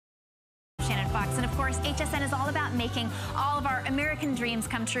products. And of course, HSN is all about making all of our American dreams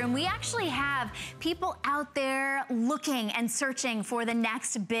come true. And we actually have people out there looking and searching for the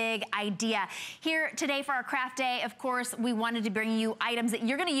next big idea. Here today for our craft day, of course, we wanted to bring you items that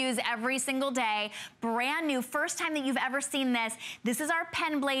you're gonna use every single day. Brand new, first time that you've ever seen this. This is our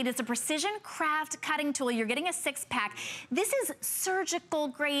PenBlade. It's a precision craft cutting tool. You're getting a 6-pack. This is surgical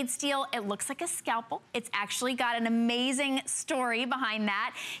grade steel. It looks like a scalpel. It's actually got an amazing story behind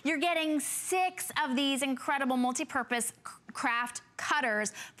that. You're getting 6 of these incredible multi-purpose craft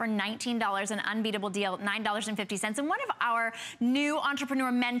cutters for $19, an unbeatable deal, $9.50. And one of our new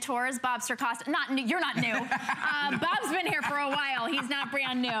entrepreneur mentors, Bob Sircosta, you're not new. Bob's been here for a while. He's not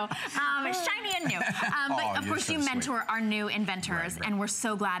brand new. Shiny and new. But of course, you mentor our new inventors, and we're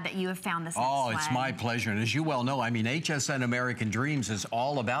so glad that you have found this. It's my pleasure. And as you well know, I mean, HSN American Dreams is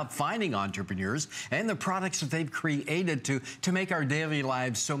all about finding entrepreneurs and the products that they've created to make our daily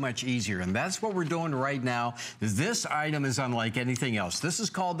lives so much easier. And that's what we're doing right now. This item is unlike anything else. This is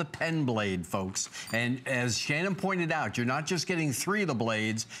called the PenBlade, folks. And as Shannon pointed out, you're not just getting 3 of the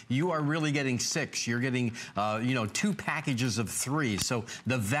blades, you are really getting 6. You're getting, you know, 2 packages of 3. So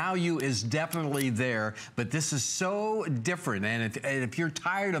the value is definitely there, but this is so different. And if you're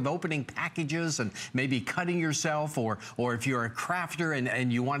tired of opening packages and maybe cutting yourself, or if you're a crafter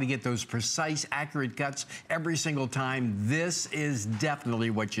and you want to get those precise, accurate cuts every single time, this is definitely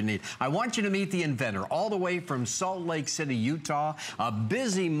what you need. I want you to meet the inventor all the way from Salt Lake City, Utah, a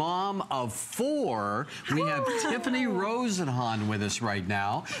busy mom of 4. We have Tiffany Rosenhan with us right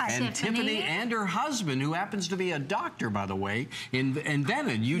now. Hi, and Tiffany and her husband, who happens to be a doctor, by the way,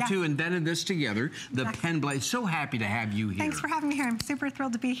 invented. You two invented this together, the PenBlade. So happy to have you here. Thanks for having me here. I'm super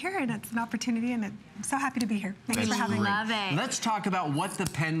thrilled to be here, and it's an opportunity, and I'm so happy to be here. Thanks for having me. Love it. Let's talk about what the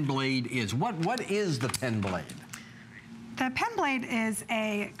PenBlade is. What is the PenBlade? The PenBlade is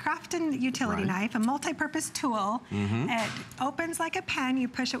a craft and utility knife, a multi-purpose tool. It opens like a pen. You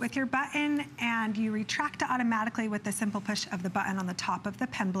push it with your button, and you retract it automatically with the simple push of the button on the top of the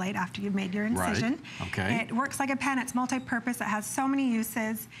PenBlade after you've made your incision. It works like a pen. It's multi-purpose. It has so many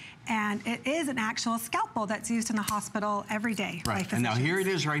uses, and it is an actual scalpel that's used in the hospital every day by physicians. And now here it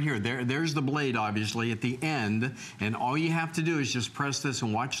is right here. There's the blade, obviously, at the end, and all you have to do is just press this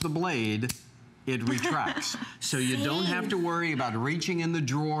and watch the blade. It retracts. So you don't have to worry about reaching in the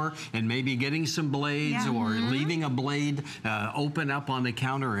drawer and maybe getting some blades or leaving a blade open up on the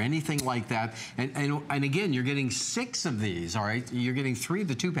counter or anything like that. And again, you're getting 6 of these, all right? You're getting 3 of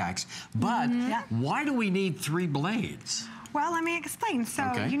the 2-packs. But why do we need 3 blades? Well, let me explain.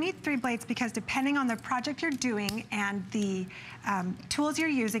 So you need 3 blades because depending on the project you're doing and the tools you're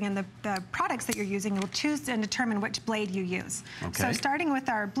using and the products that you're using, you'll choose and determine which blade you use. So starting with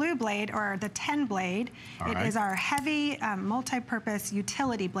our blue blade, or the 10 blade, it is our heavy multi-purpose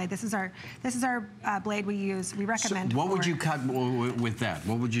utility blade. This is our blade we use. We recommend. So what would you cut with that?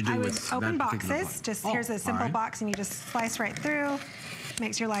 What would you do with that? Open boxes. Just here's a simple box, and you just slice right through.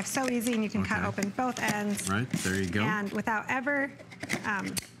 Makes your life so easy, and you can cut open both ends. Right, there you go. And without ever...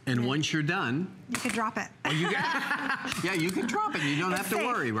 and once you're done... You could drop it. Oh, yeah, you can drop it. You don't have to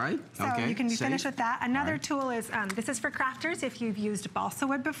worry, right? So you can be finished with that. Another tool is, this is for crafters if you've used balsa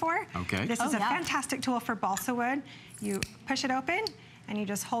wood before. This is a fantastic tool for balsa wood. You push it open, and you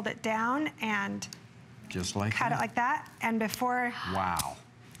just hold it down, and just like cut it like that. And before... Wow.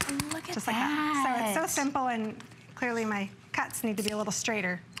 Look at just like that. So it's so simple, and clearly my cuts need to be a little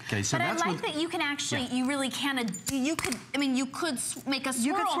straighter. Okay, so but I like that you can actually, you really can, you could make a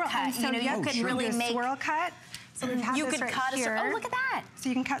swirl cut. So you could really make a swirl cut. So we have this right here. Oh, look at that. So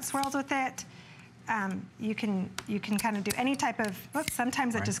you can cut swirls with it. You can kind of do any type of,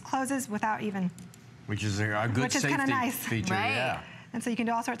 sometimes it just closes without even. Which is a good safety feature, yeah. And so you can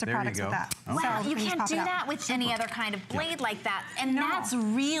do all sorts of products with that. Wow, you can't do that with any other kind of blade like that. And that's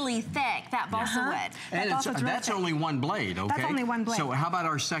really thick, that balsa wood. And that's only 1 blade, okay? That's only 1 blade. So how about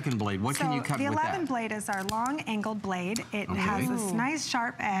our second blade? What can you cut with that? The 11 blade is our long angled blade. It has this nice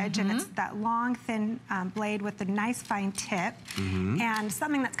sharp edge, and it's that long, thin blade with the nice fine tip. And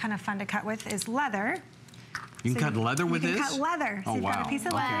something that's kind of fun to cut with is leather. You can cut leather with this? You can cut leather. So you've got a piece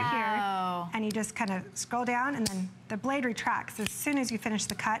of leather here, and you just kind of scroll down, and then the blade retracts as soon as you finish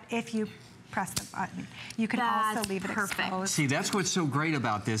the cut if you press the button. You can also leave it exposed. See, that's what's so great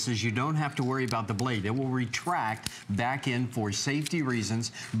about this is you don't have to worry about the blade. It will retract back in for safety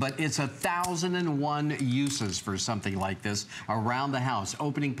reasons, but it's 1,001 uses for something like this around the house.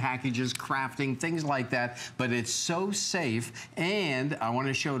 Opening packages, crafting, things like that, but it's so safe. And I want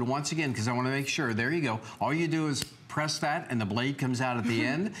to show it once again because I want to make sure. There you go. All you do is press that and the blade comes out at the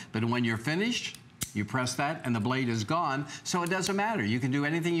end, but when you're finished, you press that and the blade is gone, so it doesn't matter. You can do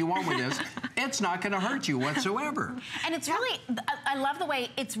anything you want with this. it's not going to hurt you whatsoever. And it's really, I love the way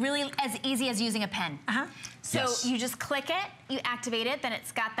it's really as easy as using a pen. So you just click it, you activate it, then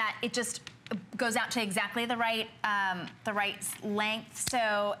it's got that, it just goes out to exactly the right length.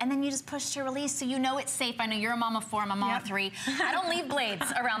 So, and then you just push to release, so you know it's safe. I know you're a mom of 4, I'm a mom of 3. I don't leave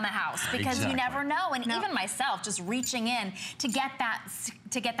blades around the house because you never know. And even myself, just reaching in to get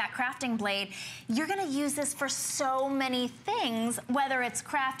that crafting blade, you're gonna use this for so many things, whether it's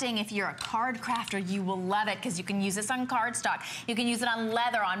crafting. If you're a card crafter, you will love it because you can use this on cardstock. You can use it on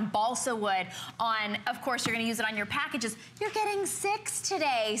leather, on balsa wood, on, of course, you're gonna use it on your packages. You're getting 6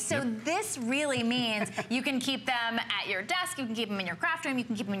 today. So this really means you can keep them at your desk, you can keep them in your craft room, you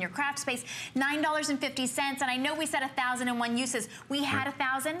can keep them in your craft space. $9.50, and I know we said 1,001 uses. We had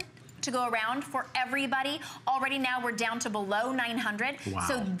 1,000 to go around for everybody. Already now we're down to below 900. Wow.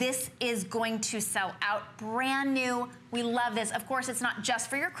 So this is going to sell out brand new. We love this. Of course, it's not just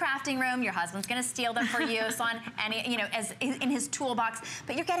for your crafting room. Your husband's gonna steal them for use on any, you know, as in his toolbox,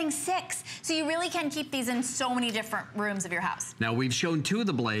 but you're getting 6. So you really can keep these in so many different rooms of your house. Now we've shown 2 of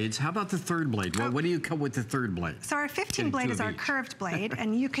the blades. How about the 3rd blade? What do you come with the 3rd blade? So our 15 blade is our curved blade,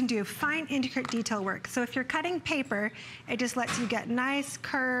 and you can do fine intricate detail work. So if you're cutting paper, it just lets you get nice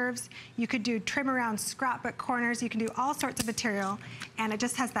curves. You could do trim around scrapbook corners. You can do all sorts of material, and it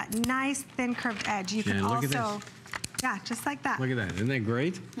just has that nice thin curved edge. You can also, yeah, just like that. Look at that. Isn't that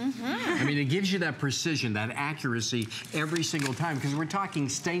great? I mean, it gives you that precision, that accuracy every single time, because we're talking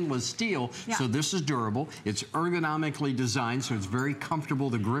stainless steel, so this is durable. It's ergonomically designed, so it's very comfortable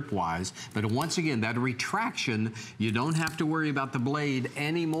the grip-wise. But once again, that retraction, you don't have to worry about the blade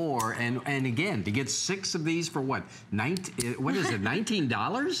anymore. And again, to get 6 of these for what? What is it,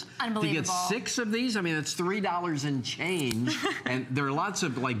 $19? Unbelievable. To get 6 of these, I mean, it's $3 and change. And there are lots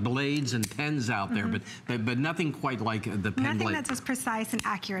of like blades and pens out there, but nothing quite like the pen Nothing blade. that's as precise and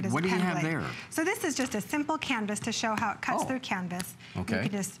accurate as what a pen blade. What do you have there? So this is just a simple canvas to show how it cuts through canvas. Okay. You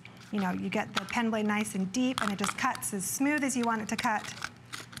can just, you know, you get the pen blade nice and deep, and it just cuts as smooth as you want it to cut.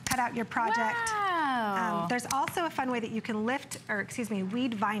 Cut out your project. Wow. There's also a fun way that you can lift, or excuse me,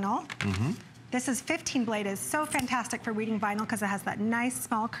 weed vinyl. This is 15 blade is so fantastic for weeding vinyl because it has that nice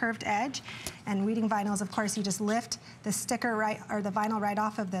small curved edge. And weeding vinyl is, of course, you just lift the sticker or the vinyl right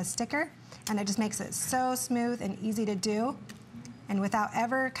off of the sticker, and it just makes it so smooth and easy to do, and without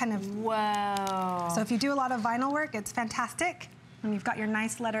ever kind of. Whoa. So if you do a lot of vinyl work, it's fantastic. And you've got your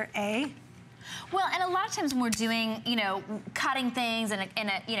nice letter A. Well, and a lot of times when we're doing, you know, cutting things in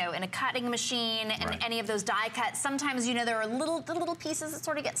a cutting machine and any of those die cuts, sometimes, you know, there are little pieces that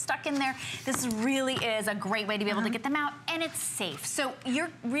sort of get stuck in there. This really is a great way to be able to get them out, and it's safe. So you're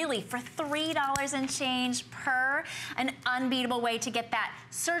really, for $3 and change per, an unbeatable way to get that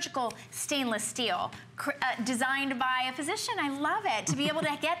surgical stainless steel designed by a physician. I love it to be able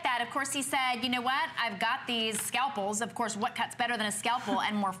to get that. Of course, he said, you know what? I've got these scalpels. Of course, what cuts better than a scalpel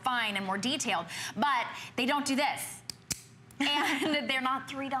and more fine and more detailed? But they don't do this. And they're not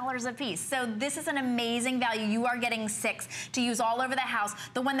 $3 a piece. So this is an amazing value. You are getting 6 to use all over the house.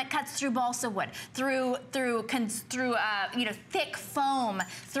 The one that cuts through balsa wood, through you know, thick foam,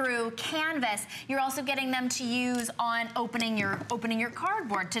 through canvas. You're also getting them to use on opening your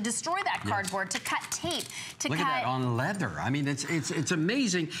cardboard, to destroy that cardboard, to cut tape, to Look at that, on leather. I mean, it's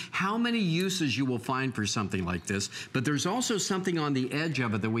amazing how many uses you will find for something like this. But there's also something on the edge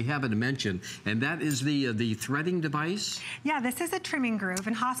of it that we haven't mentioned, and that is the threading device. Yeah, this is a trimming groove.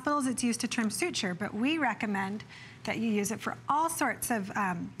 In hospitals, it's used to trim suture, but we recommend that you use it for all sorts of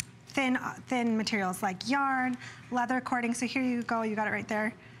thin materials like yarn, leather cording. So here you go, you got it right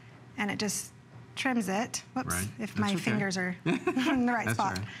there, and it just trims it. Whoops, if my fingers are in the right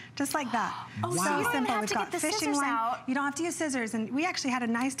spot. Right. Just like that. Oh, so so you don't simple. have We've to got get the fishing scissors line. out. You don't have to use scissors. And we actually had a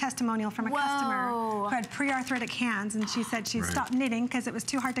nice testimonial from a customer who had pre-arthritic hands, and she said she stopped knitting because it was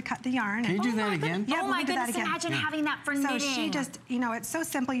too hard to cut the yarn. Can you do that again? Yeah, oh my goodness, imagine having that for knitting. So she just, you know, it's so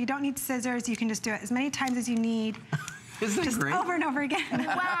simple. You don't need scissors. You can just do it as many times as you need. Isn't that great? Over and over again.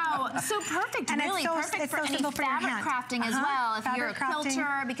 Wow, so perfect, and really perfect for any fabric crafting as well. If you're a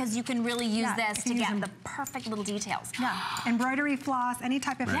quilter, because you can really use this to get the perfect little details. Yeah, embroidery floss, any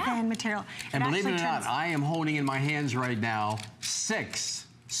type of thin material. And believe it or not, I am holding in my hands right now 6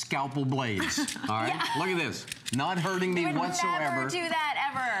 scalpel blades. All right, look at this. Not hurting me whatsoever. Never do that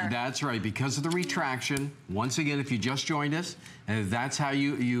forever. That's right, because of the retraction. Once again, if you just joined us, that's how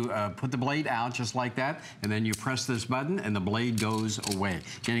you put the blade out just like that, and then you press this button and the blade goes away.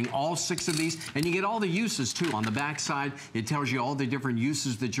 Getting all 6 of these, and you get all the uses too. On the back side, it tells you all the different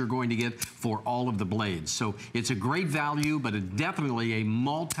uses that you're going to get for all of the blades. So it's a great value, but definitely a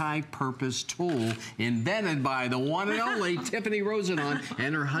multi-purpose tool invented by the one and only Tiffany Rosenau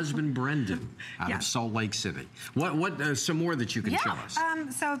and her husband Brendan out of Salt Lake City. What some more that you can show us?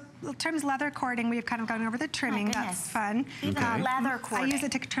 So in terms of leather cording, we've kind of gone over the trimming. That's fun. Leather cording. I use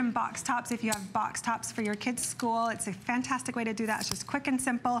it to trim box tops. If you have box tops for your kids' school, it's a fantastic way to do that. It's just quick and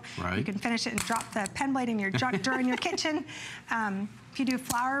simple. Right. You can finish it and drop the PenBlade in your drawer in your kitchen. If you do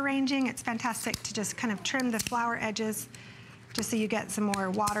flower arranging, it's fantastic to just kind of trim the flower edges, just so you get some more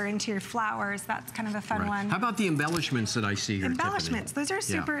water into your flowers. That's kind of a fun one. How about the embellishments that I see here, Embellishments, Tiffany? those are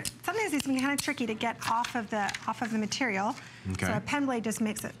super, sometimes these can be kind of tricky to get off of the material. Okay. So a PenBlade just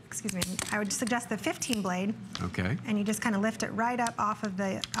makes it, excuse me, I would suggest the 15 blade. Okay. And you just kind of lift it right up off of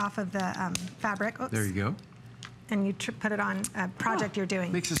the fabric. Oops. There you go. And you put it on a project you're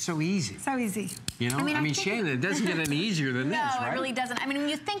doing. Makes it so easy. So easy. You know, I mean Shannon, it doesn't get any easier than this, right? No, it really doesn't. I mean, when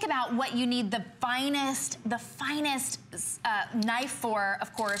you think about what you need the finest knife for,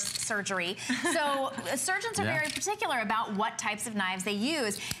 of course, surgery. So surgeons are very particular about what types of knives they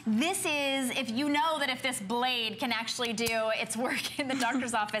use. This is, if you know that if this blade can actually do its work in the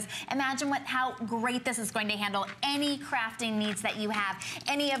doctor's office, imagine how great this is going to handle any crafting needs that you have,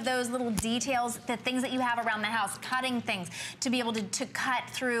 any of those little details, the things that you have around the house, cutting things, to be able to cut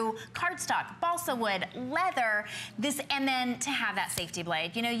through cardstock, balsa wood, leather, and then to have that safety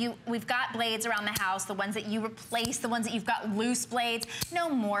blade. You know, we've got blades around the house, the ones that you replace, the ones that you've got loose blades. No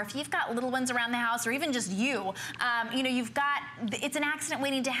more. If you've got little ones around the house, or even just you know, it's an accident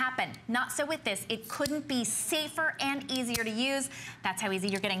waiting to happen. Not so with this. It couldn't be safer and easier to use. That's how easy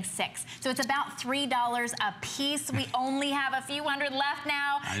you're getting 6. So it's about $3 a piece. We only have a few hundred left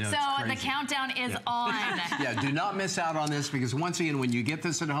now. So the countdown is on. Do not miss out on this, because once again, when you get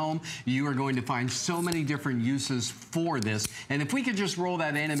this at home, you are going to find so many different uses for this. And if we could just roll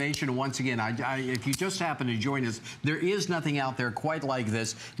that animation once again, if you just happen to join us, there is nothing out there quite like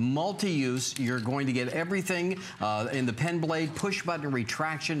this. Multi-use, you're going to get everything in the PenBlade, push button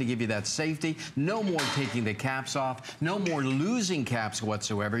retraction to give you that safety. No more taking the caps off, no more losing caps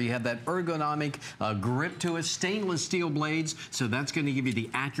whatsoever. You have that ergonomic grip to it, stainless steel blades, so that's going to give you the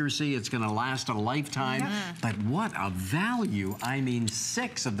accuracy. It's going to last a lifetime. But what a value. I mean,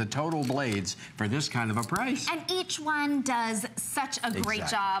 6 of the total blades for this kind of a price. And each one does such a great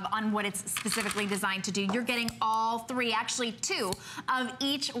job on what it's specifically designed to do. You're getting all 3, actually 2 of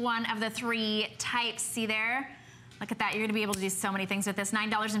each one of the 3 types. See there? Look at that. You're going to be able to do so many things with this.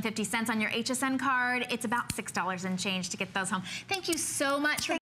 $9.50 on your HSN card. It's about $6 and change to get those home. Thank you so much for